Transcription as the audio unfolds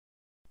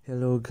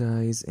Hello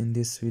guys, in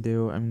this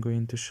video I'm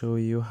going to show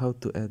you how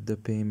to add the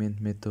payment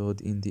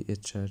method in the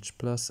Echarge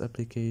Plus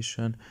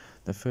application.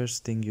 The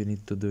first thing you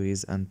need to do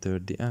is enter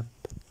the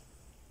app.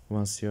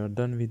 Once you are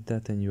done with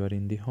that and you are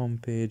in the home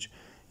page,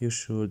 you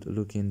should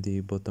look in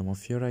the bottom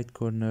of your right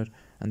corner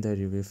and there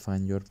you will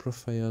find your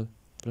profile.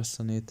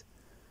 Press on it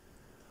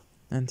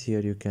and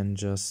here you can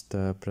just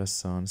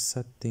press on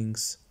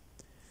settings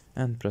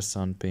and press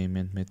on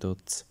payment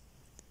methods.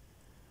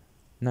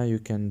 Now you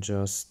can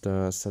just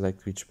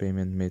select which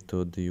payment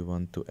method do you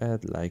want to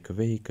add, like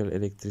vehicle,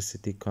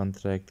 electricity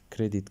contract,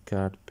 credit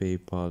card,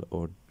 PayPal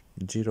or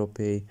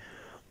GiroPay.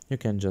 You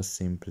can just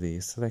simply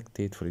select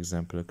it, for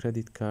example a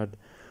credit card,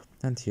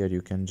 and here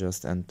you can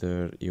just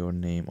enter your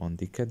name on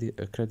the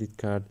credit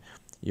card,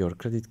 your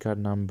credit card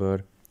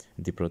number,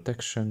 the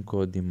protection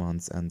code, the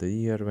month and the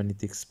year when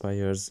it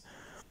expires.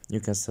 You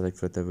can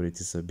select whether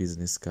it is a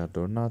business card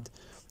or not,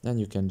 and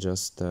you can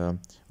just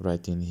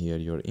write in here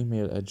your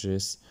email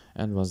address,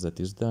 and once that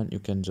is done you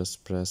can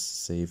just press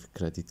save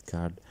credit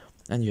card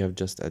and you have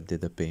just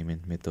added a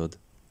payment method.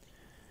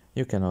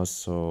 You can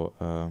also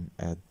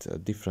add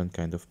different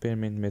kind of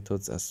payment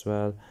methods as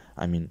well,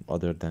 I mean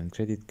other than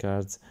credit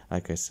cards.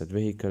 Like I said,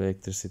 vehicle,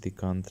 electricity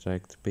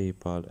contract,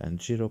 PayPal and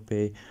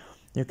GiroPay.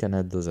 You can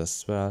add those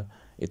as well.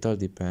 It all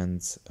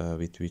depends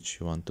with which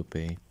you want to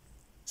pay.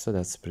 So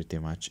that's pretty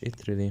much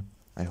it really.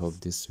 I hope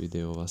this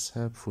video was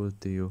helpful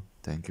to you.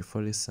 Thank you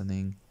for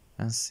listening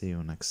and see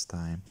you next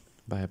time.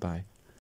 Bye bye.